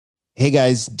Hey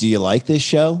guys, do you like this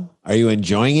show? Are you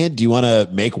enjoying it? Do you want to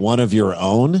make one of your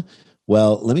own?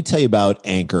 Well, let me tell you about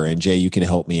Anchor, and Jay, you can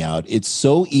help me out. It's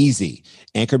so easy.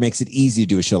 Anchor makes it easy to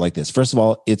do a show like this. First of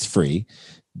all, it's free.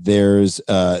 There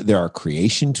are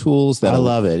creation tools that I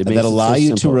love it. that allow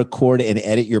you to record and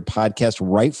edit your podcast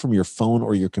right from your phone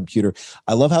or your computer.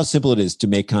 I love how simple it is to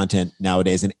make content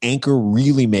nowadays, and Anchor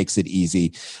really makes it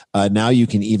easy. Now you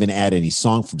can even add any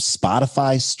song from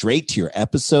Spotify straight to your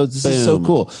episodes. This is so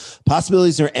cool.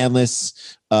 Possibilities are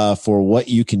endless for what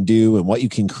you can do and what you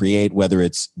can create, whether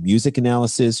it's music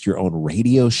analysis, your own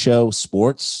radio show,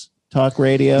 sports talk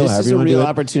radio. This is a real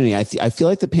opportunity. I feel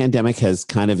like the pandemic has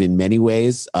kind of in many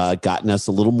ways gotten us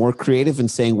a little more creative in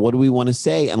saying, what do we want to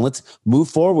say? And let's move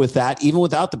forward with that, even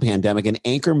without the pandemic. And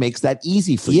Anchor makes that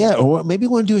easy for you. Yeah, or maybe you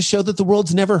want to do a show that the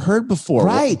world's never heard before.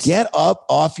 Right. Get up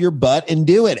off your butt and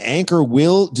do it. Anchor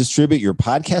will distribute your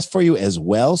podcast for you as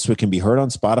well, so it can be heard on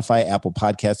Spotify, Apple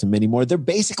Podcasts, and many more. They're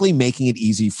basically making it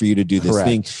easy for you to do this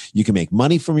thing. You can make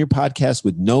money from your podcast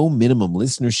with no minimum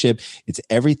listenership. It's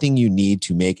everything you need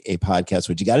to make a podcast.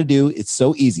 What you got to do, it's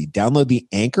so easy. Download the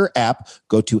Anchor app,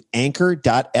 go to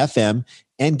anchor.fm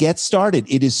and get started.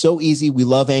 It is so easy. We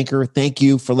love Anchor. Thank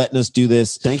you for letting us do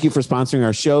this. Thank you for sponsoring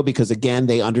our show because, again,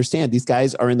 they understand these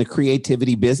guys are in the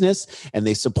creativity business and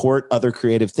they support other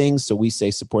creative things. So we say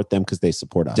support them because they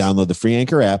support us. Download the free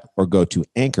Anchor app or go to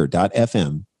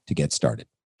anchor.fm to get started.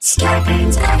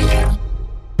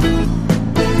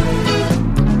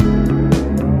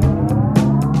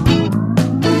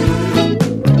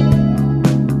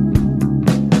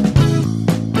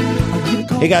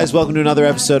 Hey guys, welcome to another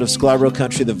episode of Scarborough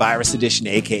Country, the virus edition,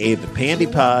 aka the Pandy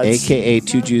Pods, aka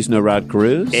Two Jews No Rod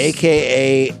Carews,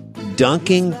 aka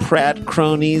dunking Pratt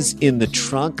cronies in the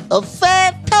trunk of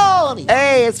Fat Tony.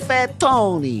 Hey, it's Fat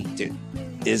Tony. Dude,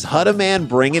 is Hudaman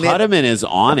bringing it? Hudaman is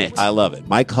on it. I love it.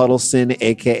 Mike Huddleston,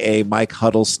 aka Mike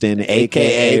Huddleston,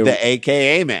 aka the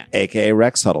AKA man, aka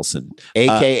Rex Huddleston,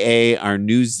 aka our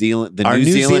New Zealand, New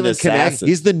Zealand assassin.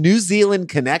 He's the New Zealand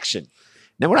connection.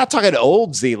 Now, we're not talking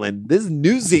old Zealand. This is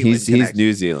New Zealand. He's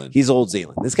New Zealand. He's old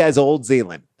Zealand. This guy's old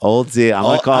Zealand. Old Zealand. I'm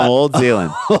gonna call him Old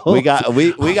Zealand. We got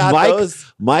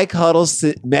those. Mike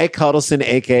Huddleston,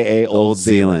 aka Old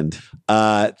Zealand.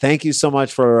 Thank you so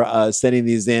much for sending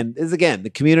these in. This is, again,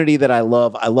 the community that I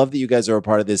love. I love that you guys are a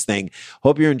part of this thing.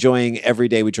 Hope you're enjoying every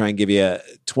day. We try and give you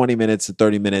 20 minutes to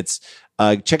 30 minutes.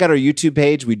 Check out our YouTube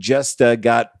page. We just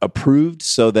got approved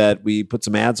so that we put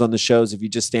some ads on the shows. If you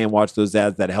just stay and watch those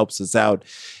ads, that helps us out.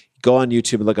 Go on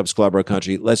YouTube and look up Scarborough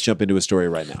Country. Let's jump into a story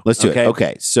right now. Let's do it.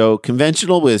 Okay. So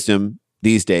conventional wisdom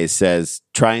these days says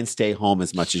try and stay home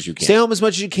as much as you can. Stay home as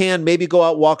much as you can. Maybe go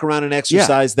out, walk around and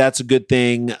exercise. Yeah. That's a good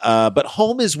thing. But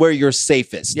home is where you're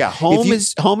safest. Yeah. Home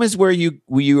is where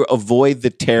you avoid the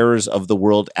terrors of the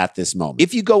world at this moment.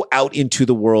 If you go out into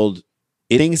the world,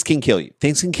 things can kill you.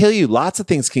 Things can kill you. Lots of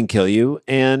things can kill you.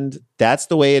 And that's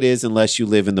the way it is unless you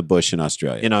live in the bush in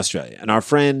Australia. And our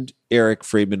friend Eric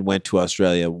Friedman went to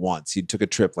Australia once. He took a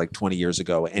trip like 20 years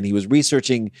ago, and he was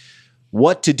researching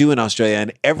what to do in Australia.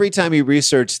 And every time he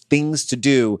researched things to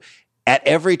do, at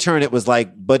every turn it was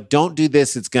like, but don't do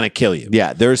this, it's going to kill you.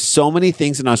 Yeah, there's so many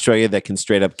things in Australia that can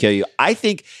straight up kill you. I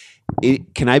think...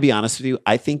 can I be honest with you?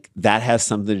 I think that has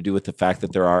something to do with the fact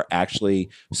that there are actually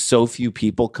so few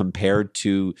people compared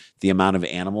to the amount of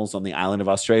animals on the island of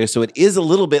Australia. So it is a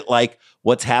little bit like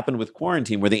what's happened with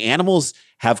quarantine, where the animals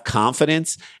have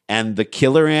confidence and the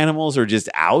killer animals are just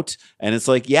out. And it's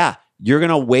like, yeah, you're going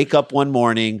to wake up one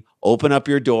morning, open up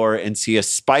your door and see a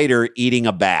spider eating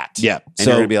a bat. Yeah. And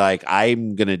you're going to be like,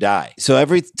 I'm going to die. So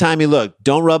every time you look,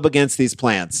 don't rub against these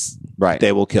plants. Right.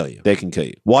 They will kill you. They can kill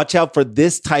you. Watch out for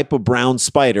this type of brown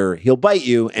spider. He'll bite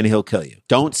you and he'll kill you.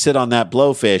 Don't sit on that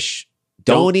blowfish.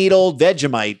 Don't eat old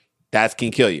Vegemite. That can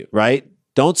kill you. Right?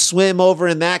 Don't swim over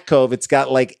in that cove. It's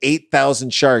got like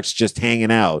 8,000 sharks just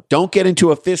hanging out. Don't get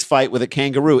into a fist fight with a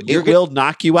kangaroo. It will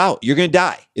knock you out. You're going to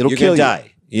die. It'll kill you.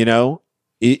 You know?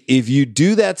 If you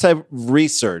do that type of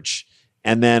research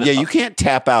and then... Yeah, you can't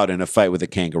tap out in a fight with a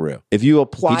kangaroo. If you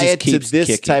apply it to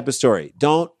this type of story,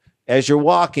 don't... As you're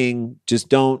walking, just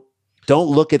don't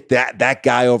look at that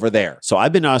guy over there. So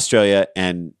I've been to Australia,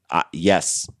 and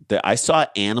yes, I saw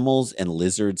animals and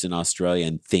lizards in Australia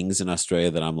and things in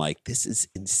Australia that I'm like, this is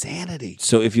insanity.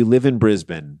 So if you live in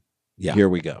Brisbane, here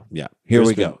we go. Yeah, here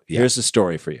we go. Yeah. Here's the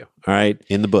story for you. All right,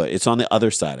 in the bush. It's on the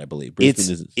other side, I believe.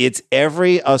 It's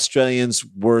every Australian's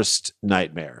worst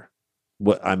nightmare.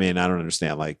 What I mean, I don't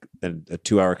understand. Like a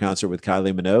 2-hour concert with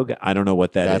Kylie Minogue. I don't know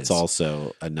what That's is.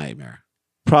 also a nightmare.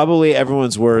 Probably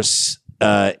everyone's worst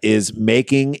is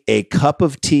making a cup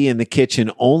of tea in the kitchen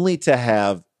only to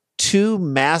have 2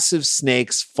 massive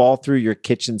snakes fall through your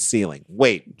kitchen ceiling.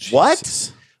 Wait,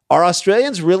 what? Are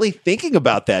Australians really thinking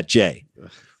about that, Jay?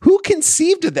 Who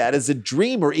conceived of that as a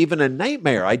dream or even a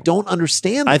nightmare? I don't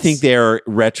understand this. I think they're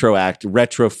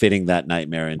retrofitting that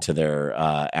nightmare into their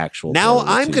actual. Now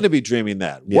I'm going to be dreaming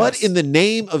that. Yes. What in the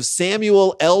name of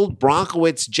Samuel L.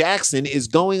 Bronkowitz Jackson is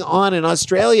going on in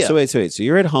Australia? So wait. So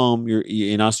you're at home. You're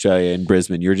in Australia, in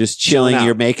Brisbane. You're just chilling.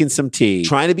 You're making some tea.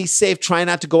 Trying to be safe. Trying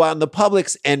not to go out in the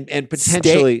publics and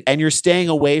potentially. And you're staying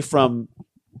away from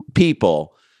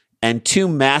people. And 2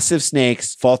 massive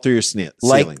snakes fall through your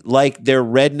ceiling. Like they're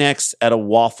rednecks at a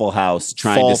Waffle House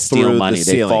trying to steal money.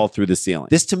 They fall through the ceiling.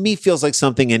 This to me feels like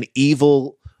something an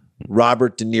evil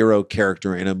Robert De Niro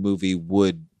character in a movie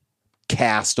would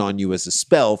cast on you as a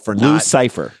spell for Lou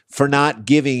Cypher. For not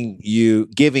giving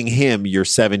him your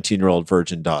 17-year-old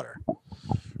virgin daughter.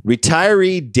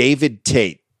 Retiree David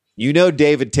Tate. You know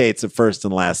David Tate's a first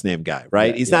and last name guy,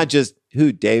 right? He's not just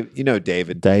Dave. You know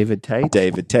David. David Tate.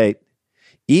 David Tate.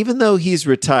 Even though he's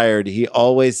retired, he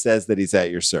always says that he's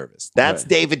at your service. That's right.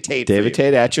 David Tate. David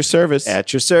Tate at your service.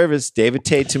 At your service. David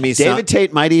Tate to me. David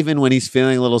Tate might even, when he's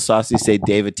feeling a little saucy, say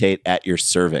David Tate at your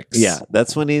cervix. Yeah,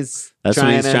 that's when he's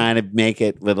trying to make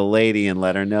it little lady and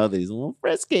let her know that he's a little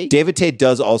frisky. David Tate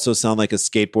does also sound like a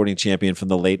skateboarding champion from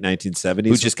the late 1970s.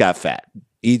 Who just got fat.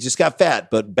 He just got fat,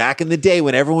 but back in the day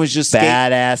when everyone was just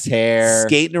badass hair,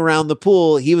 skating around the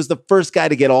pool, he was the first guy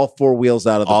to get all 4 wheels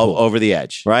out of the pool. Over the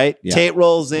edge. Right? Yeah. Tate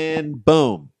rolls in,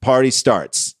 boom, party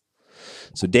starts.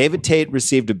 So David Tate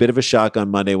received a bit of a shock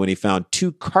on Monday when he found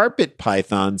 2 carpet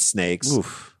python snakes.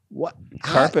 Oof. What?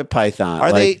 Carpet python.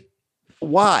 Are they?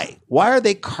 Why? Why are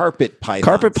they carpet pythons?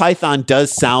 Carpet python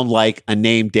does sound like a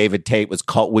name David Tate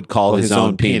would call his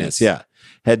own penis. Yeah.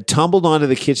 Had tumbled onto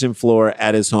the kitchen floor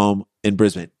at his home in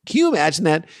Brisbane. Can you imagine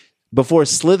that? Before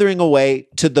slithering away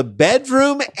to the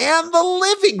bedroom and the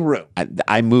living room.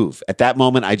 I move. At that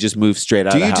moment, I just move straight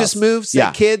out of the house. Do you just move? Say,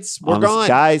 kids, we're gone.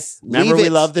 Guys, remember we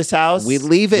love this house? We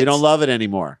leave it. We don't love it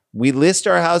anymore. We list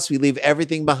our house. We leave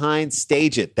everything behind.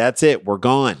 Stage it. That's it. We're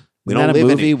gone. We don't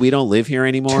live in it. We don't live here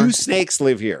anymore. 2 snakes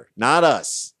live here, not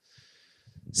us.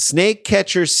 Snake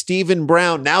catcher Stephen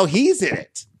Brown. Now he's in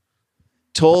it.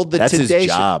 Told the That's Today his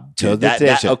job.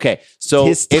 Show. Okay, so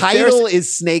his title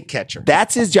is snake catcher.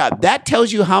 That's his job. That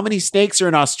tells you how many snakes are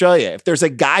in Australia. If there's a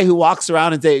guy who walks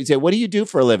around and say, "What do you do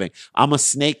for a living?" I'm a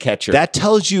snake catcher. That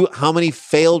tells you how many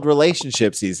failed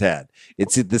relationships he's had.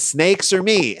 It's the snakes or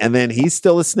me, and then he's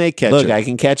still a snake catcher. Look, I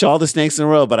can catch all the snakes in a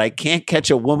row, but I can't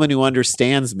catch a woman who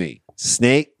understands me.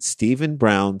 Stephen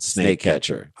Brown, snake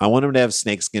catcher. I want him to have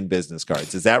snakeskin business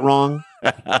cards. Is that wrong?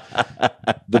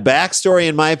 The backstory,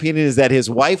 in my opinion, is that his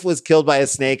wife was killed by a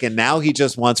snake, and now he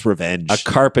just wants revenge. A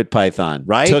carpet python,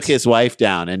 right? Took his wife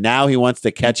down, and now he wants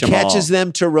to catch them all. Catches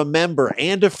them to remember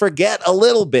and to forget a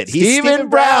little bit. He's Stephen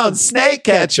Brown, snake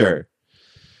catcher.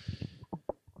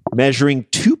 Measuring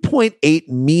 2.8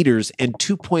 meters and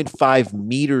 2.5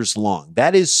 meters long.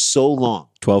 That is so long.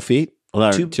 12 feet?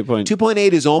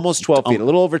 2.8 is almost 12 feet, a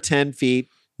little over 10 feet.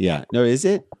 Yeah. No, is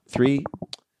it? 3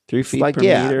 feet per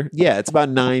meter? Yeah, it's about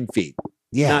 9 feet.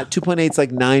 Yeah. 2.8 is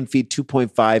like 9 feet.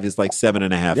 2.5 is like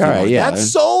 7.5 feet. Right, yeah. That's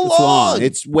so long.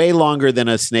 It's way longer than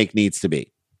a snake needs to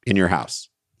be in your house.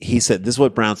 He said, this is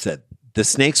what Brown said. The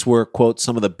snakes were, quote,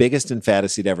 some of the biggest and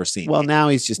fattest he'd ever seen. Well, now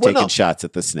he's just taking shots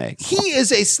at the snake. He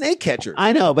is a snake catcher.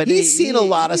 I know, but he's seen a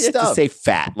lot of stuff. You have to say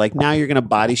fat. Like now you're going to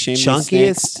body shame the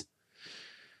snakes.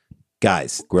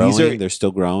 Guys, growing. They're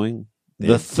still growing.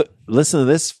 Listen to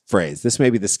this phrase. This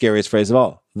may be the scariest phrase of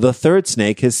all. The 3rd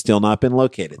snake has still not been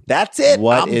located. That's it.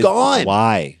 I'm gone.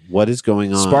 Why? What is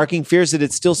going on? Sparking fears that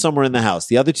it's still somewhere in the house.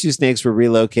 The other 2 snakes were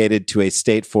relocated to a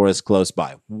state forest close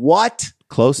by. What?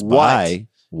 Close by?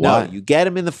 What? No, you get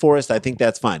them in the forest. I think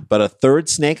that's fine. But a 3rd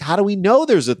snake? How do we know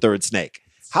there's a 3rd snake?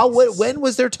 When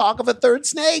was there talk of a 3rd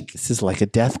snake? This is like a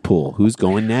death pool. Who's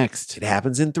going next? It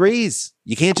happens in 3s.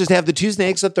 You can't just have the 2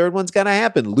 snakes. A 3rd one's got to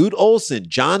happen. Lute Olson,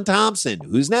 John Thompson.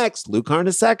 Who's next? Lou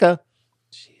Carnesecca.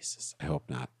 Jesus, I hope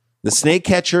not. The snake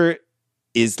catcher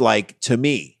is like, to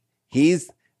me,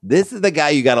 this is the guy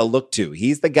you got to look to.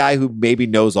 He's the guy who maybe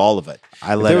knows all of it.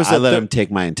 I let him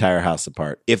take my entire house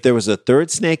apart. If there was a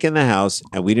 3rd snake in the house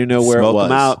and we didn't know where it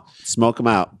was, smoke him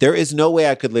out. There is no way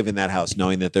I could live in that house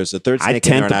knowing that there's a 3rd snake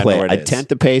in there and I know where it is. I tent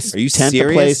the pace. Are you tent serious?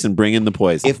 The place and bring in the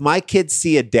poison. If my kids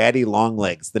see a daddy long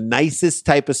legs, the nicest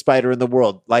type of spider in the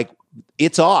world, like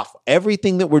it's off.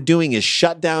 Everything that we're doing is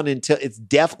shut down until it's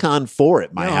DEFCON 4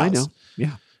 at my house. I know.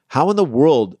 Yeah. How in the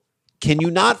world can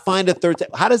you not find a 3rd?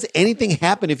 How does anything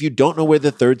happen if you don't know where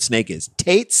the 3rd snake is?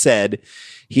 Tate said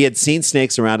he had seen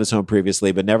snakes around his home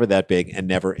previously, but never that big and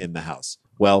never in the house.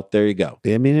 Well, there you go.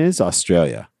 I mean, it is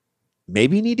Australia.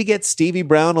 maybe you need to get Stevie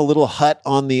Brown a little hut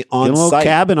on the on Get a little site.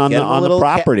 cabin on Get the him a on the little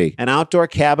property. an outdoor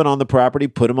cabin on the property.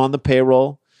 Put him on the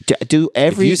payroll.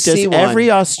 Every one-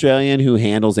 Australian who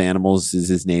handles animals is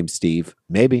his name Steve?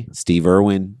 Maybe Steve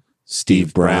Irwin,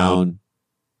 Steve Brown.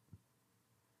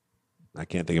 I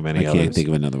can't think of any I others. can't think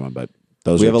of another one, but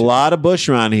those We are have a two. lot of bush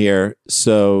around here,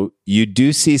 so you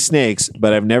do see snakes,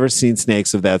 but I've never seen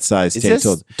snakes of that size. Is Tate this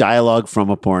told. dialogue from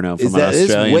a porno? From Is an that is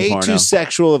Australian way porno? too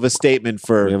sexual of a statement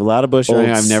for We have a lot of bush around here.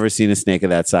 Old- I've never seen a snake of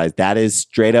that size. That is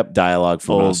straight up dialogue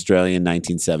from an Old- Australian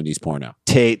 1970s porno.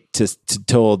 Tate to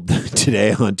told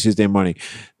today on Tuesday morning.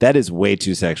 That is way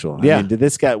too sexual. Yeah. I mean,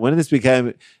 when did this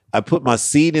become? I put my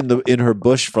seed in her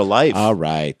bush for life. All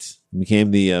right.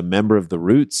 Became the member of the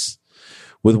Roots.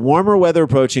 With warmer weather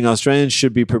approaching, Australians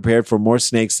should be prepared for more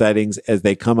snake sightings as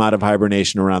they come out of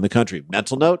hibernation around the country.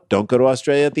 Mental note, don't go to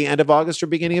Australia at the end of August or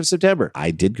beginning of September. I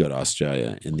did go to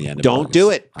Australia in the end of Don't August. do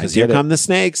it, I because did here it. come the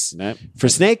snakes. Nope. For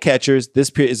snake catchers,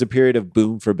 this is a period of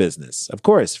boom for business. Of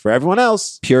course, for everyone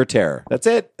else, Pure terror. that's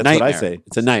it. That's Nightmare. what I say.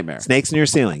 It's a nightmare. Snakes in your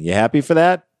ceiling. You happy for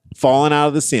that? Falling out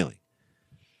of the ceiling.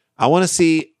 I want to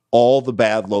see all the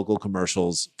bad local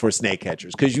commercials for snake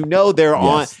catchers because they're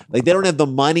Yes. on, like they don't have the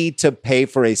money to pay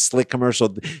for a slick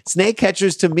commercial. Snake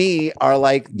catchers to me are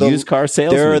like the Used car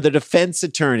salesman. They're the defense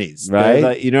attorneys, Right.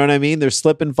 They're you know what I mean? They're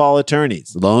slip and fall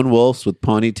attorneys. Lone wolves with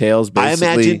ponytails, I basically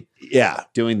imagine, yeah.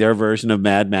 doing their version of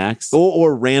Mad Max.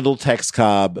 Or Randall Tex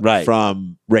Cobb Right.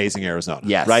 from Raising Arizona.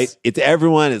 Yes. Right? It's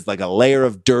everyone is like a layer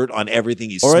of dirt on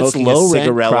everything. He's Or it's smoking low a rent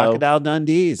cigarello. Crocodile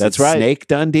Dundee's. That's It's right. Snake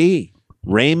Dundee.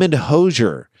 Raymond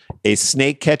Hosier, a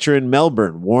snake catcher in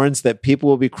Melbourne, warns that people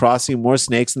will be crossing more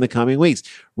snakes in the coming weeks.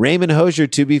 Raymond Hosier,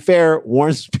 to be fair,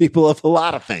 warns people of a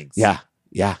lot of things. Yeah.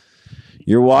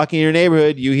 You're walking in your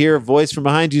neighborhood, you hear a voice from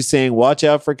behind you saying, "Watch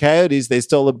out for coyotes. They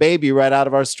stole a baby right out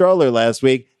of our stroller last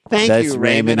week." Thank That's you, Raymond.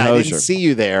 Raymond I Hosier. didn't see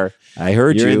you there. I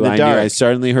heard You're you. in the I dark. I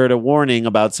certainly heard a warning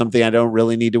about something I don't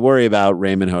really need to worry about.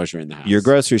 Raymond Hosier in the house. You're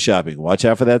grocery shopping. Watch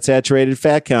out for that saturated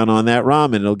fat count on that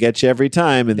ramen. It'll get you every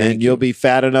time, and then Thank you'll you. be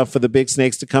fat enough for the big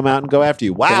snakes to come out and go after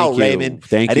you. Wow, Thank you. Raymond.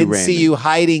 Thank I you, didn't see Raymond. you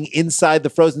hiding inside the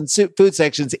frozen food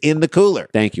sections in the cooler.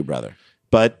 Thank you, brother.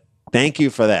 But thank you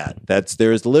for that.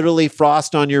 There's literally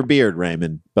frost on your beard,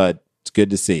 Raymond, but it's good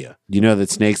to see you. You know that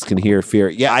snakes can hear fear.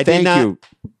 Yeah, I thank did not, you.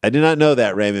 I did not know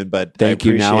that, Raymond, but Thank I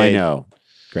you. Now I appreciate- know.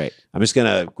 Great. I'm just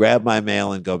going to grab my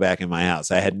mail and go back in my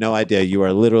house. I had no idea you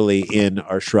are literally in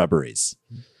our shrubberies.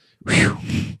 Whew.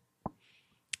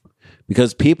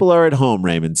 Because people are at home,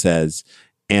 Raymond says,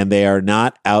 and they are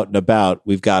not out and about.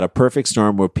 We've got a perfect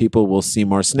storm where people will see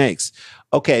more snakes.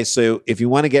 Okay, so if you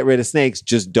want to get rid of snakes,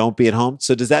 just don't be at home.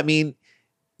 So does that mean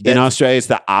In Australia, it's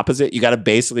the opposite. You got to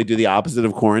basically do the opposite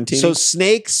of quarantine. so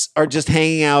snakes are just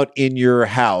hanging out in your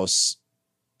house,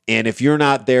 and if you're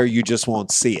not there, you just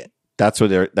won't see it? that's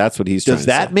what he's trying Does to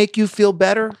that say. make you feel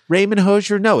better, Raymond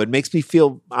Hosier? No, it makes me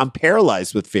feel I'm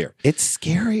paralyzed with fear. It's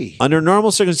scary. Under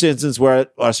normal circumstances where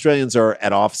Australians are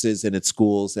at offices and at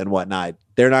schools and whatnot,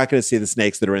 they're not going to see the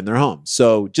snakes that are in their homes.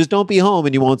 So just don't be home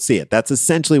and you won't see it. That's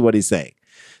essentially what he's saying.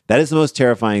 That is the most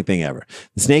terrifying thing ever.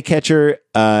 The snake catcher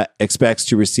expects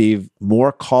to receive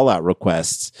more call-out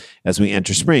requests as we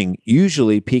enter spring,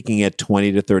 usually peaking at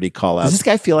 20 to 30 call-outs. Does this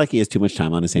guy feel like he has too much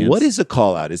time on his hands? What is a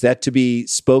call-out? Is that to be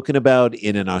spoken about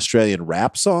in an Australian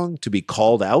rap song? To be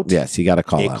called out? Yes, he got a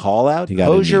call A out. call-out? He got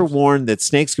a Hosier news. warned that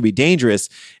snakes could be dangerous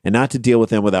and not to deal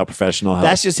with them without professional help.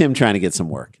 That's just him trying to get some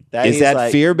work. Is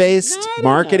that fear-based I don't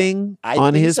marketing I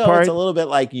on think his so. part? It's a little bit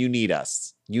like you need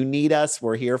us. You need us.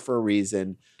 We're here for a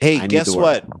reason. Hey, I need guess the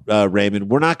work. what, Raymond?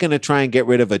 We're not going to try and get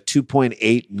rid of a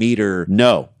 2.8 meter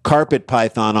No. carpet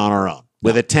python on our own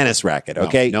with a tennis racket, No,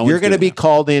 okay? no You're one's going to doing be that.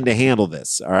 called in to handle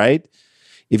this, all right?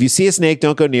 If you see a snake,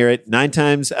 don't go near it. 9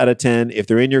 times out of 10, if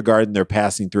they're in your garden, they're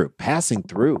passing through. Passing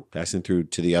through. Passing through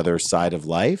to the other side of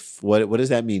life. What does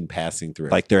that mean? Passing through.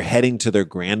 Like they're heading to their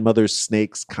grandmother's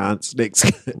snakes condo.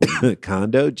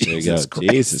 there you Jesus go.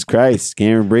 Christ. Jesus Christ.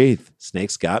 Can't even breathe.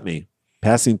 Snakes got me.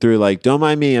 Passing through, like, don't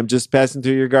mind me. I'm just passing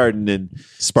through your garden and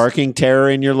Sparking terror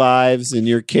in your lives and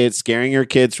your kids, scaring your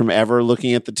kids from ever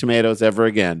looking at the tomatoes ever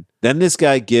again. then this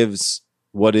guy gives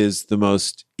what is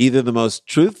either the most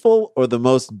truthful or the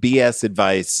most BS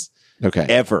advice Okay.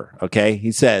 ever. Okay.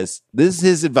 He says, this is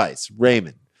his advice,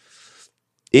 Raymond.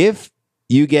 If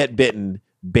you get bitten,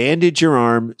 bandage your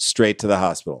arm straight to the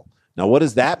hospital. Now, what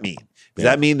does that mean? Does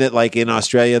that mean that, like in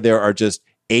Australia, there are just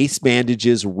ace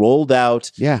bandages rolled out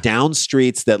Yeah. down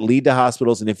streets that lead to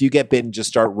hospitals? And if you get bitten, just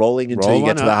start rolling until you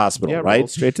get to the hospital, right?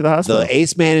 Straight to the hospital. The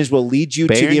ace bandage will lead you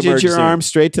to the Bandage emergency your room. arm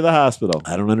straight to the hospital.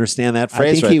 I don't understand that I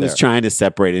phrase think right he was there. trying to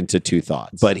separate into two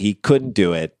thoughts. But he couldn't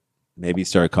do it. Maybe he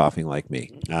started coughing like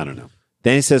me. I don't know.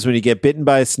 Then he says, when you get bitten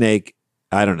by a snake,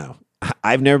 I don't know.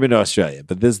 I've never been to Australia,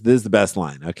 but this is the best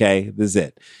line. Okay, this is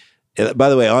it. By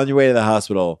the way, on your way to the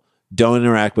hospital, don't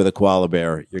interact with a koala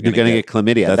bear. You're going to get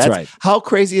chlamydia. That's right. How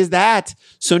crazy is that?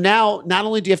 So now, not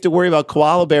only do you have to worry about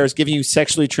koala bears giving you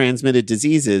sexually transmitted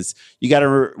diseases, you got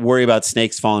to worry about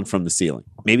snakes falling from the ceiling.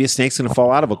 Maybe a snake's going to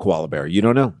fall out of a koala bear. You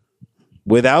don't know.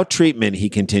 Without treatment, he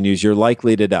continues, you're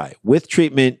likely to die. With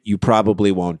treatment, you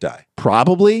probably won't die.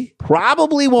 Probably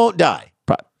won't die.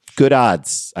 Good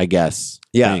odds, I guess.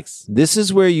 Yeah. Thanks. This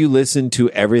is where you listen to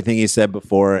everything he said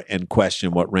before and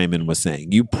question what Raymond was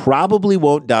saying. You probably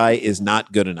won't die is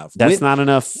not good enough. That's not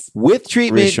enough. With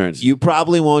treatment, reassurance. you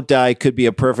probably won't die could be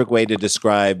a perfect way to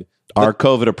describe Our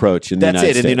COVID approach in the United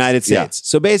States. in the United States.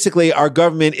 So basically, our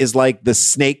government is like the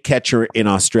snake catcher in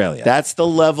Australia. That's the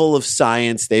level of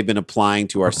science they've been applying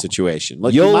to our situation.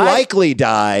 Look, You'll likely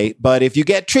die, but if you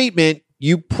get treatment,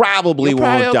 you probably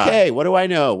won't die. Okay, what do I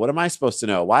know? What am I supposed to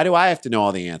know? Why do I have to know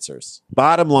all the answers?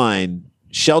 Bottom line,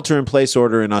 shelter-in-place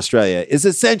order in Australia is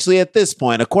essentially at this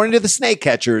point, according to the snake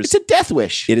catchers, It's a death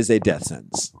wish. it is a death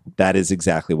sentence. That is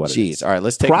exactly what it is. Jeez. All right,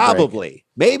 let's take a break. Probably.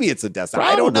 Maybe it's a death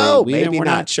sentence. I don't know. Maybe we're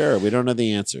not. not sure. We don't know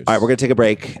the answers. All right, we're going to take a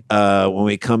break. When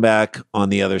we come back on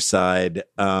the other side,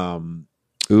 Uber?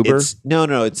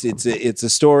 It's a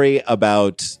story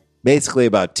about basically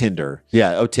about Tinder.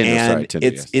 Yeah. Oh, Tinder. And Sorry,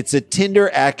 Tinder. it's a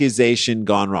Tinder accusation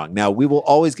gone wrong. Now, we will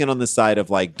always get on the side of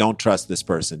like, don't trust this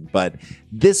person, but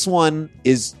this one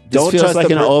is Don't trust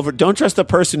the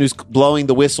person who's blowing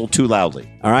the whistle too loudly.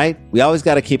 All right, we always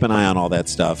got to keep an eye on all that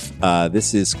stuff.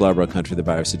 This is Scarborough Country, the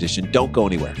virus edition. Don't go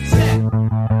anywhere.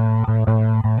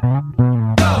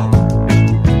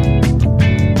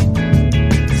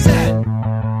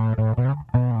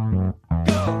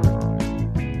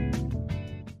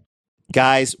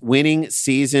 Guys, winning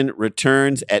season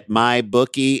returns at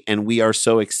MyBookie, and we are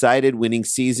so excited. Winning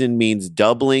season means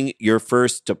doubling your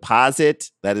first deposit.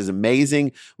 That is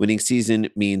amazing. Winning season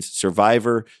means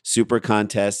Survivor, Super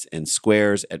Contests, and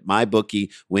Squares at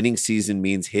MyBookie. Winning season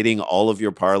means hitting all of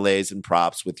your parlays and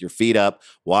props with your feet up,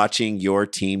 watching your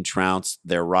team trounce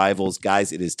their rivals.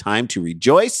 Guys, it is time to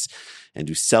rejoice and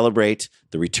to celebrate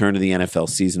the return of the NFL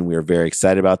season. We are very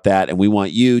excited about that, and we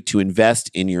want you to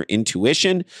invest in your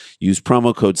intuition. Use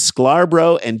promo code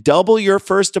SCLARBRO and double your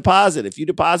first deposit. If you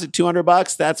deposit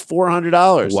 $200, that's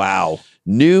 $400. Wow.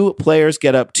 New players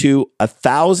get up to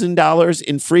 $1,000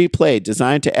 in free play,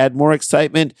 designed to add more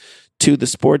excitement to the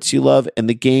sports you love and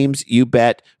the games you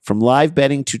bet. From live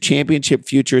betting to championship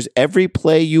futures, every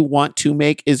play you want to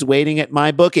make is waiting at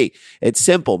MyBookie. It's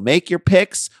simple. Make your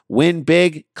picks, win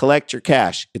big, collect your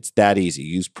cash. It's that easy.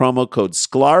 Use promo code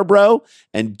SCLARBRO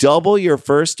and double your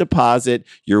first deposit.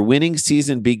 Your winning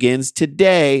season begins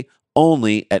today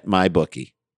only at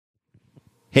MyBookie.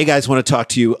 Hey guys, want to talk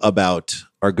to you about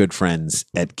our good friends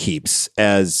at Keeps.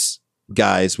 As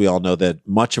guys, we all know that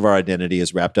much of our identity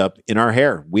is wrapped up in our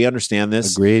hair. We understand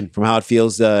this. Agreed. From how it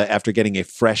feels after getting a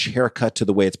fresh haircut to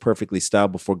the way it's perfectly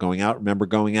styled before going out. Remember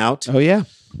going out? Oh, yeah.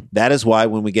 That is why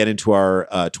when we get into our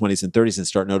 20s and 30s and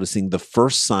start noticing the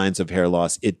first signs of hair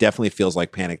loss, it definitely feels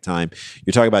like panic time.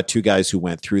 You're talking about two guys who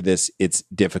went through this. It's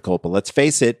difficult, but let's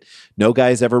face it, no guy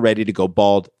is ever ready to go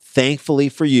bald. Thankfully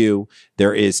for you,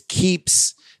 there is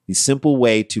Keeps, the simple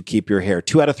way to keep your hair.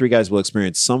 2 out of 3 guys will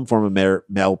experience some form of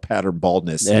male pattern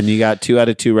baldness. And you got 2 out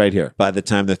of 2 right here. By the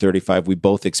time they're 35, we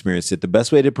both experienced it. The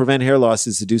best way to prevent hair loss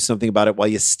is to do something about it while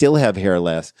you still have hair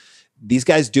loss. These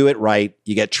guys do it right.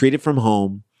 You get treated from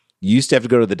home. You used to have to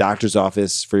go to the doctor's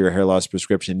office for your hair loss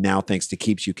prescription. Now, thanks to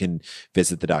Keeps, you can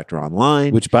visit the doctor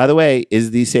online. Which, by the way, is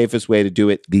the safest way to do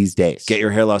it these days. Get your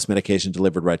hair loss medication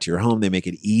delivered right to your home. They make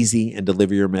it easy and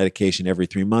deliver your medication every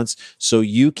 3 months. So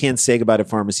you can say goodbye to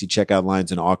pharmacy checkout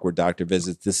lines and awkward doctor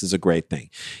visits. This is a great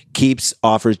thing. Keeps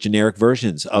offers generic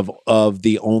versions of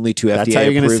the only 2 FDA That's how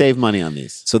you're going to save money on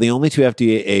these. So the only 2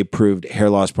 FDA-approved hair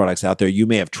loss products out there. You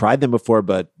may have tried them before,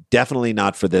 but definitely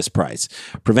not for this price.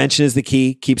 Prevention is the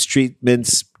key. Keeps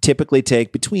treatments typically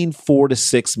take between 4 to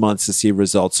 6 months to see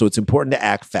results. So it's important to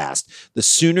act fast. The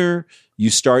sooner you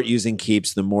start using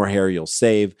Keeps, the more hair you'll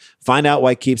save. Find out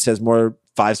why Keeps has more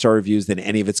 5-star reviews than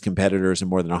any of its competitors, and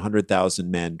more than 100,000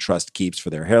 men trust Keeps for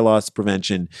their hair loss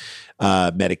prevention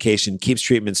medication. Keeps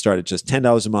treatment start at just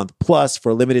 $10 a month. Plus,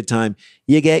 for a limited time,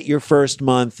 you get your first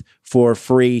month for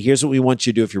free. Here's what we want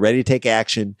you to do. If you're ready to take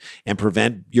action and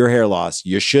prevent your hair loss,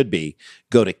 you should be.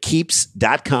 Go to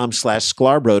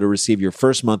keeps.com/Scarborough to receive your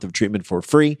first month of treatment for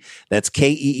free. That's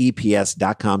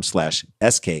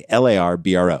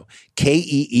KEEPS.com/SKLARBRO.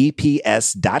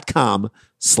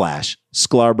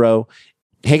 KEEPS.com/Scarborough.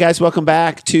 Hey guys, welcome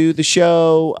back to the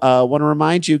show. Want to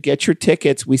remind you, get your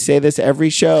tickets. We say this every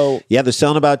show. Yeah, they're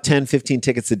selling about 10, 15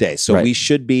 tickets a day. So we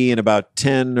should be in about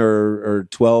 10 or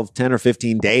 12, 10 or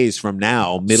 15 days from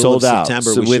now, middle of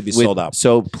September, we should be sold out.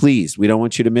 So please, we don't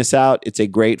want you to miss out. It's a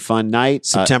great, fun night.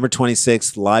 September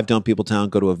 26th, Live Dumb Peopletown.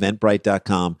 Go to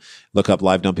eventbrite.com. Look up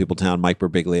Live Dumb Peopletown, Mike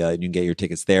Birbiglia, and you can get your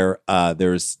tickets there.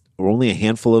 There's only a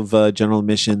handful of general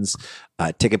admissions.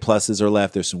 Ticket pluses are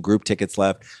left. There's some group tickets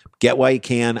left. Get while you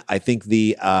can. I think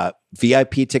the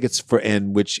VIP tickets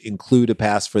which include a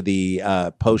pass for the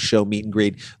post-show meet and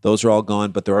greet, those are all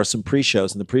gone, but there are some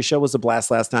pre-shows, and the pre-show was a blast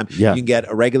last time. Yeah. You can get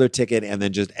a regular ticket and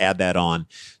then just add that on.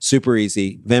 Super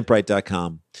easy.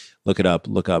 Eventbrite.com. Look it up.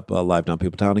 Look up Live Dumb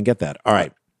Peopletown and get that. All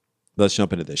right. Let's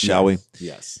jump into this, shall we?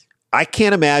 Yes. I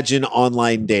can't imagine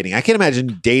online dating. I can't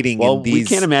imagine dating in these. We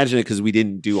can't imagine it because we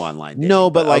didn't do online dating. No,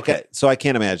 but so I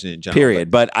can't imagine it in general. Period.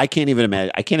 But I can't even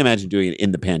imagine. I can't imagine doing it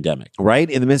in the pandemic. Right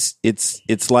in the midst,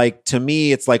 it's like, to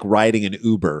me, it's like riding an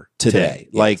Uber today.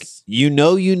 Yes. Like, you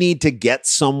need to get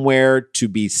somewhere to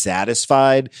be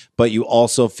satisfied, but you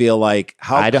also feel like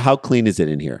how clean is it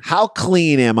in here? How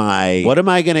clean am I? What am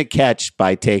I going to catch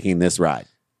by taking this ride?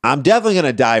 I'm definitely going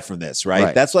to die from this,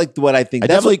 right? That's like what I think. I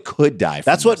definitely could die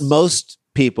from That's this. what most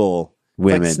people,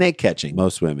 women, like snake catching.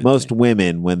 Most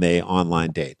women when they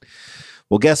online date.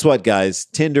 Well, guess what, guys?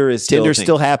 Tinder's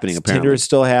still happening, apparently. Tinder is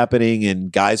still happening,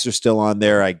 and guys are still on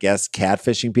there, I guess,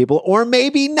 catfishing people, or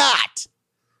maybe not.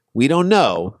 We don't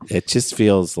know. It just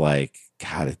feels like,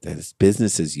 God, it's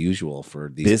business as usual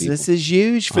for these business people. as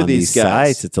usual for On these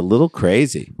guys. Sites, it's a little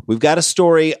crazy. We've got a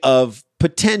story of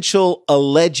potential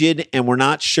alleged, and we're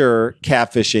not sure,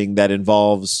 catfishing that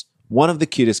involves one of the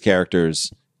cutest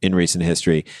characters in recent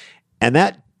history. And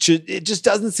it just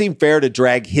doesn't seem fair to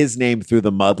drag his name through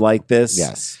the mud like this.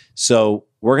 Yes. So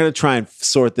we're going to try and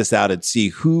sort this out and see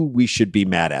who we should be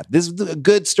mad at. This is a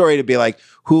good story to be like,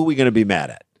 who are we going to be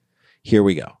mad at? Here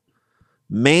we go.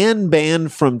 Man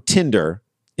banned from Tinder.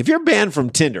 If you're banned from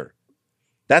Tinder,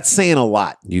 that's saying a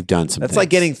lot. You've done some That's things. like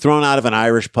getting thrown out of an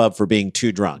Irish pub for being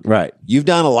too drunk. Right. You've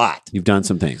done a lot. You've done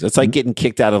some things. It's like getting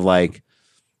kicked out of like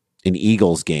an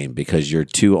Eagles game because you're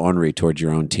too ornery towards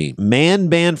your own team. Man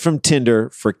banned from Tinder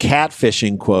for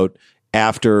catfishing, quote,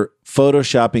 after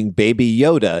photoshopping Baby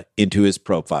Yoda into his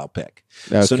profile pic.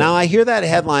 Okay. So now I hear that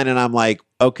headline and I'm like,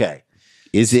 okay.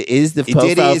 Is the profile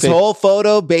Did his pic- whole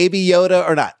photo Baby Yoda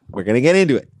or not? We're going to get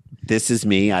into it. This is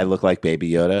me. I look like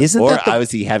Baby Yoda. Or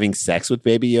was he having sex with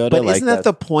Baby Yoda? But isn't that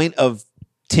the point of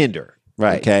Tinder?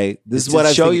 Right. Okay. This It's is what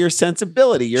I show think. your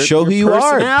sensibility. Show who you are. People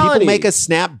personality. make a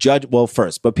snap judge. Well,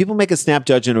 people make a snap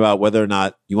judgment about whether or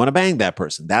not you want to bang that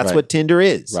person. That's Right. what Tinder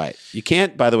is. Right. You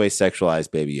can't, by the way,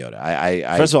 sexualize Baby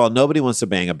Yoda. First of all, nobody wants to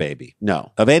bang a baby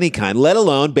no. of any kind, let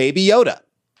alone Baby Yoda.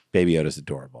 Baby Yoda's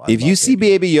adorable. If you see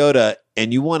Baby Yoda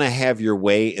and you want to have your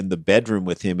way in the bedroom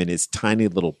with him in his tiny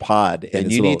little pod, then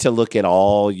and you need to look at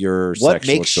all your what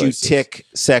sexual makes choices. you tick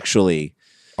sexually.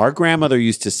 Our grandmother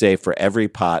used to say, for every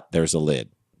pot, there's a lid.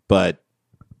 But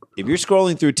if you're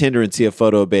scrolling through Tinder and see a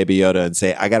photo of Baby Yoda and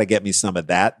say, I got to get me some of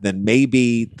that, then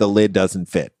maybe the lid doesn't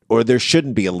fit, or there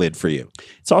shouldn't be a lid for you.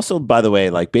 It's also, by the way,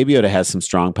 like Baby Yoda has some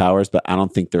strong powers, but I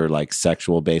don't think they're like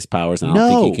sexual based powers, and I don't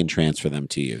No. think he can transfer them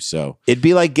to you. So It'd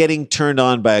be like getting turned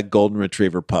on by a golden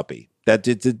retriever puppy.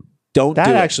 Don't that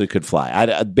do it. actually could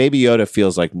fly. Baby Yoda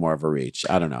feels like more of a reach.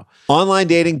 I don't know. Online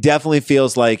dating definitely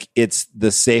feels like it's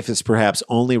the safest, perhaps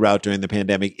only route during the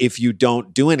pandemic if you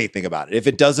don't do anything about it. If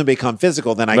it doesn't become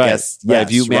physical, then I guess, Right.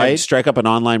 If you right? strike up an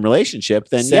online relationship,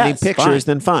 then Sending yes, pictures, fine.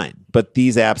 then fine. But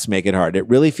these apps make it hard. It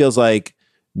really feels like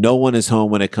no one is home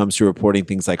when it comes to reporting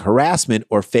things like harassment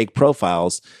or fake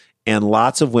profiles. And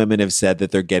lots of women have said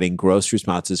that they're getting gross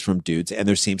responses from dudes, and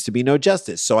there seems to be no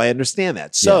justice. So I understand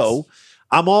that. So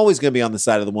I'm always going to be on the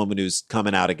side of the woman who's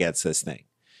coming out against this thing.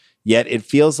 Yet it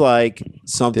feels like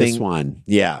something. This one.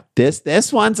 Yeah.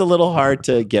 This one's a little hard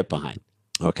to get behind.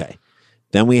 Okay.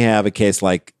 Then we have a case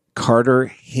like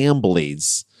Carter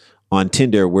Hambley's on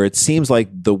Tinder, where it seems like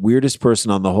the weirdest person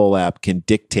on the whole app can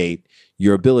dictate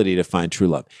your ability to find true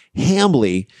love.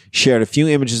 Hambley shared a few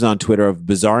images on Twitter of a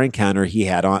bizarre encounter he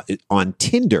had on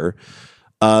Tinder,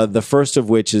 the first of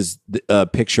which is a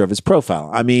picture of his profile.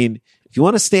 I mean, if you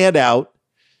want to stand out,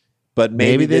 but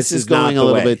maybe this is going not a the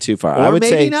little way. bit too far. Or I would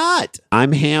maybe say not.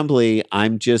 I'm Hambley.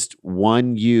 I'm just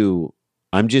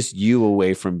I'm just you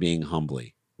away from being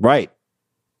humbly. Right.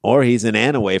 Or he's an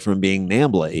Ann away from being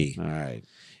Nambley. All right.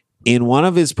 In one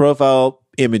of his profile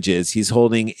images, he's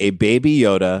holding a baby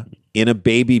Yoda in a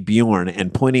baby Bjorn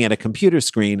and pointing at a computer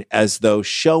screen as though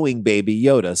showing baby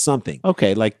Yoda something.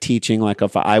 Okay, like teaching, like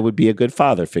I would be a good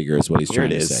father figure is what he's Here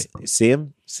trying it to is. say. You see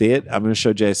him? See it? I'm going to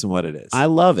show Jason what it is. I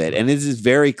love it. And it is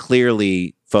very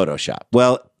clearly Photoshop.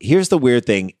 Well, here's the weird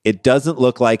thing. It doesn't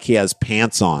look like he has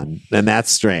pants on, and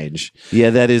that's strange.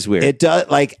 Yeah, that is weird. It does.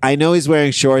 Like, I know he's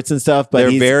wearing shorts and stuff, but They're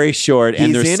he's very short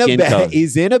and they're in a skin bed. color.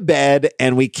 He's in a bed,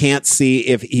 and we can't see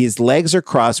if his legs are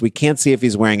crossed. We can't see if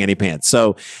he's wearing any pants.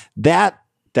 So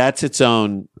That's its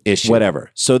own issue. whatever.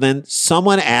 So then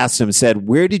someone asked him, said,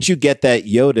 "Where did you get that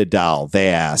Yoda doll?" They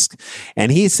ask.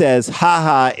 And he says,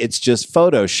 "Ha, it's just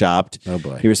photoshopped." Oh,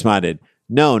 boy. He responded,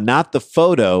 "No, not the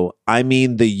photo. I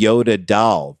mean the Yoda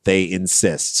doll," they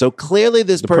insist. So clearly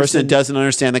this The person person doesn't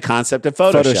understand the concept of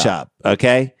Photoshop.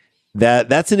 okay?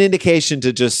 That's an indication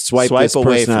to just swipe this away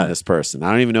person from out. this person.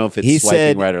 I don't even know if it's He swiping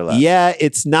said, right or left. "Yeah,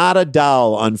 it's not a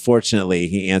doll, unfortunately,"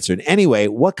 he answered. "Anyway,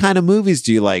 what kind of movies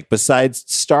do you like besides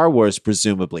Star Wars,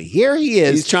 presumably?" Here he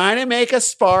is. He's trying to make a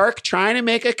spark, trying to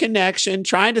make a connection,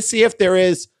 trying to see if there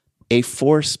is a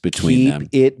force between Keep them.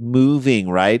 it moving,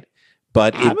 right?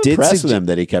 But I'm it did impressed with him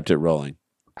that he kept it rolling.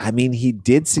 I mean, he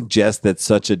did suggest that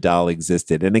such a doll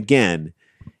existed. And again,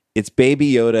 it's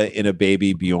Baby Yoda in a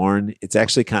baby Bjorn. It's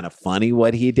actually kind of funny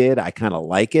what he did. I kind of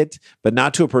like it, but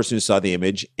not to a person who saw the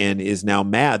image and is now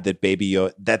mad that Baby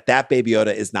Yoda, that Baby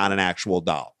Yoda is not an actual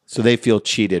doll. So they feel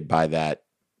cheated by that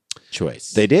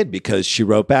choice. They did because she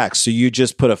wrote back. So you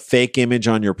just put a fake image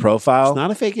on your profile. It's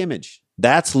not a fake image.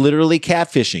 That's literally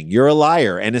catfishing. You're a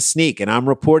liar and a sneak, and I'm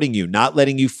reporting you, not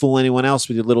letting you fool anyone else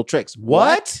with your little tricks.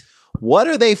 What? What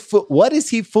are they? What is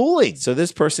he fooling? So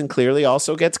this person clearly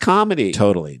also gets comedy.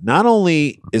 Totally. Not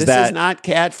only is This that is not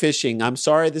catfishing. I'm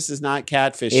sorry, this is not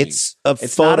catfishing. it's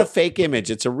It's not a fake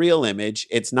image. It's a real image.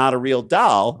 It's not a real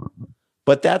doll.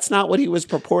 But that's not what he was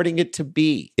purporting it to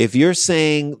be. if you're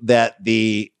saying that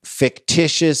the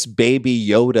fictitious baby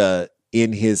Yoda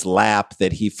in his lap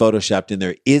that he photoshopped in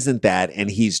there isn't that, and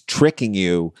he's tricking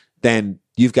you, then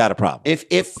you've got a problem.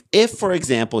 If for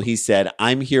example, he said,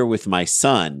 "I'm here with my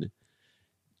son,"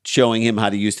 showing him how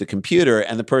to use the computer,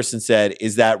 and the person said,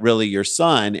 "Is that really your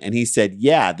son?" And he said,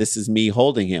 "Yeah, this is me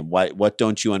holding him. What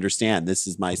don't you understand? This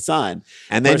is my son."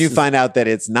 And then you Versus- find out that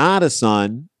it's not a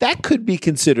son. That could be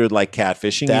considered like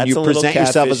catfishing. That's And you a little present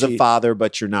yourself as a catfishy. father,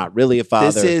 but you're not really a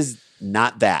father. This is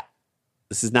not that.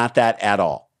 This is not that at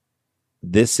all.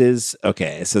 This is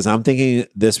okay. It says, "I'm thinking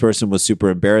this person was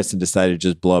super embarrassed and decided to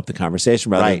just blow up the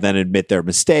conversation rather Right. than admit their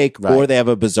mistake, or Right. they have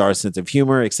a bizarre sense of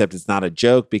humor, except it's not a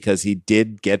joke because he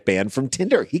did get banned from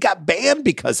Tinder. He got banned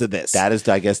because of this. That is,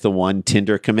 I guess, the one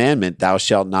Tinder commandment: "Thou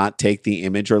shalt not take the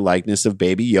image or likeness of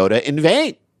baby Yoda in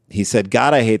vain." He said,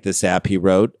 "God, I hate this app," he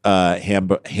wrote.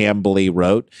 Hambly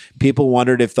wrote. People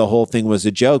wondered if the whole thing was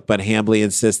a joke, but Hambly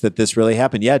insists that this really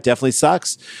happened. Yeah, it definitely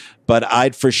sucks. But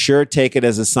I'd for sure take it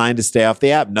as a sign to stay off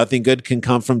the app. Nothing good can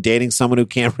come from dating someone who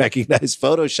can't recognize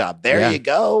Photoshop. There Yeah. you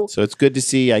go. So it's good to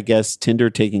see, I guess, Tinder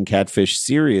taking catfish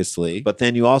seriously. But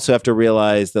then you also have to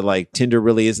realize that like Tinder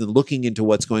really isn't looking into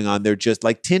what's going on. They're just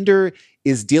like Tinder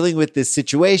is dealing with this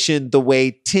situation the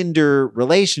way Tinder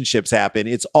relationships happen.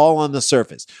 It's all on the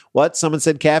surface. What? Someone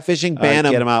said catfishing? Ban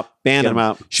them. Get them out. Ban Get them. them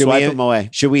out. Should Swipe we- them away.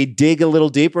 Should we dig a little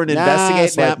deeper and Nah,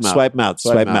 investigate? swipe 'em out. Swipe them out.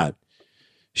 Swipe Swipe 'em them out. out.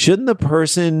 Shouldn't the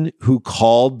person who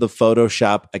called the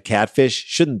Photoshop a catfish,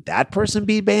 shouldn't that person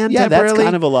be banned Yeah, that's temporarily?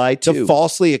 kind of a lie to too.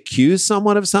 falsely accuse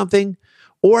someone of something,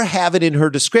 or have it in her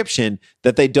description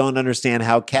that they don't understand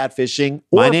how catfishing.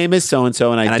 My or- name is so and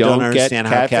so, and I don't get understand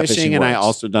how catfishing catfishing, and I works.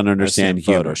 also don't understand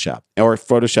humor. Photoshop. Or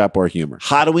Photoshop or humor.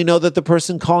 How do we know that the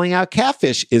person calling out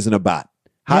catfish isn't a bot?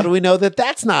 How Yeah. do we know that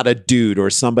that's not a dude or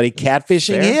somebody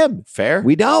catfishing Fair. him? Fair.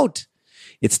 We don't.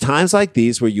 It's times like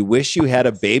these where you wish you had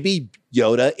a baby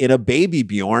Yoda in a baby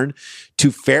Bjorn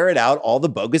to ferret out all the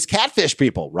bogus catfish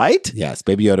people, right? Yes,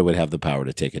 Baby Yoda would have the power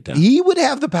to take it down. He would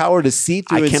have the power to see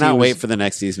through. I and see cannot who's- wait for the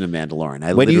next season of Mandalorian.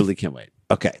 I When you- literally can't wait.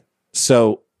 Okay.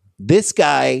 So this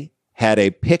guy had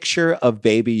a picture of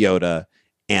Baby Yoda,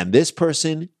 and this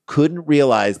person couldn't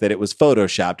realize that it was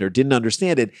photoshopped or didn't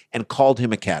understand it and called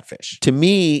him a catfish. To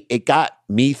me, it got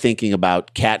me thinking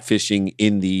about catfishing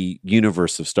in the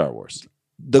universe of Star Wars.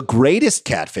 The greatest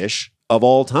catfish of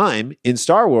all time in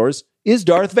Star Wars is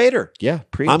Darth Vader. Yeah,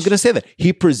 preach. I'm going to say that.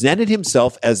 He presented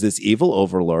himself as this evil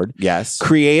overlord, Yes,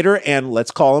 creator, and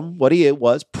let's call him what he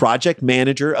was, project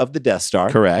manager of the Death Star,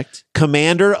 correct.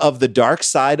 commander of the dark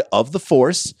side of the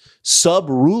Force,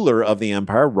 sub-ruler of the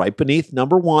Empire, right beneath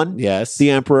number one, Yes, the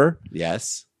Emperor.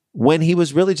 yes. when he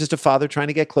was really just a father trying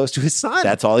to get close to his son.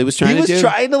 That's all he was trying to do. He was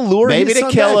trying to lure maybe his to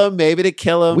son kill back. him, maybe to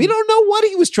kill him. We don't know what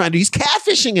he was trying to do. He's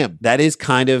catfishing him. That is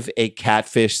kind of a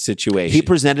catfish situation. He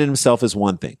presented himself as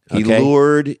one thing. He Okay?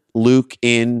 lured Luke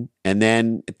in, and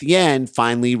then at the end,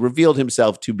 finally revealed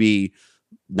himself to be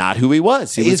not who he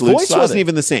was. He His was Luke's voice wasn't father.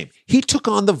 even the same. He took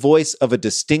on the voice of a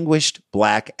distinguished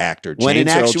black actor. When in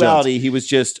James Earl actuality, Jones. he was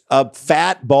just A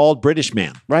fat, bald British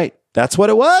man. right. That's what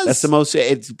it was. That's the most.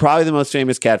 It's probably the most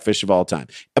famous catfish of all time.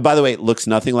 And by the way, it looks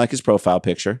nothing like his profile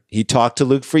picture. He talked to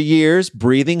Luke for years,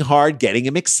 breathing hard, getting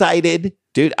him excited.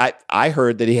 Dude, I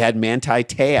heard that he had Manti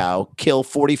Te'o kill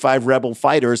 45 rebel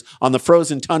fighters on the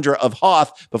frozen tundra of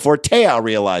Hoth before Te'o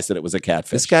realized that it was a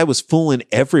catfish. This guy was fooling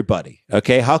everybody.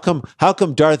 Okay, how come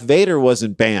Darth Vader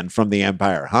wasn't banned from the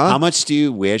Empire? Huh? How much do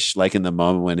you wish, like in the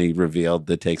moment when he revealed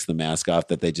that takes the mask off,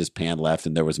 that they just panned left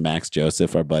and there was Max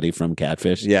Joseph, our buddy from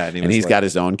Catfish? Yeah, and was he's like- got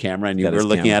his own camera, and you got were his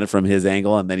looking camera. at it from his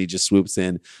angle, and then he just swoops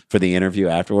in for the interview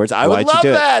afterwards. I would Why'd you love do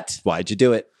it? that. Why'd you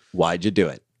do it? Why'd you do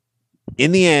it?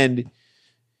 In the end,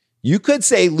 you could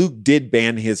say Luke did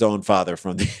ban his own father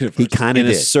from the universe. He kind of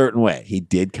in did. a certain way. He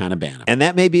did kind of ban him. And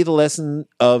that may be the lesson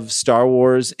of Star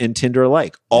Wars and Tinder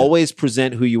alike. Always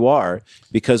present who you are,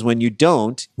 because when you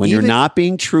don't, When you're even- not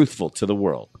being truthful to the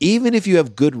world. even if you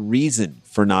have good reason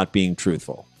for not being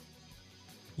truthful,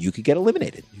 you could get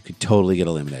eliminated. You could totally get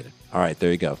eliminated. All right, there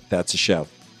you go. That's a show.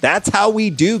 That's how we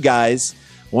do, guys.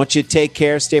 Want you to take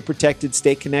care, stay protected,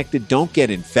 stay connected, don't get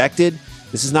infected.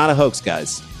 This is not a hoax,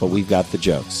 guys, but we've got the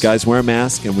jokes. Guys, wear a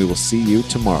mask, and we will see you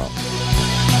tomorrow.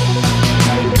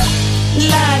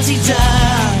 La-ti-da,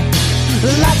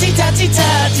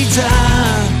 la-ti-da-ti-da-ti-da,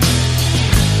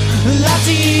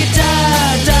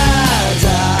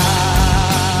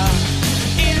 la-ti-da-da-da.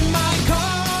 In my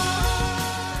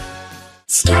car.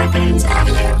 Starburns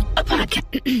Audio,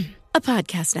 a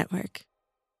podcast network.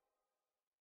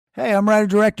 Hey, I'm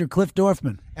writer-director Cliff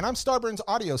Dorfman. And I'm Starburns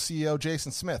Audio CEO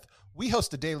Jason Smith. We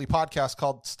host a daily podcast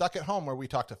called Stuck at Home, where we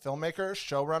talk to filmmakers,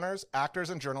 showrunners, actors,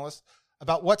 and journalists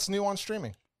about what's new on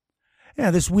streaming. Yeah,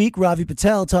 this week, Ravi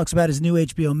Patel talks about his new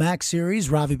HBO Max series,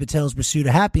 Ravi Patel's Pursuit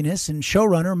of Happiness, and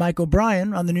showrunner Mike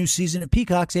O'Brien on the new season of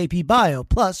Peacock's AP Bio.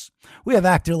 Plus, we have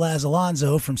actor Laz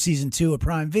Alonso from Season 2 of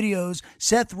Prime Video's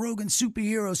Seth Rogen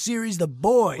superhero series, The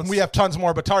Boys. And we have tons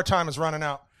more, but our time is running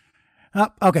out.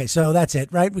 Okay, so that's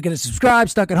it, right? We're going to subscribe,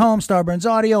 Stuck at Home, Starburns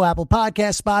Audio, Apple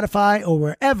Podcasts, Spotify, or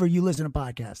wherever you listen to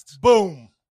podcasts. Boom.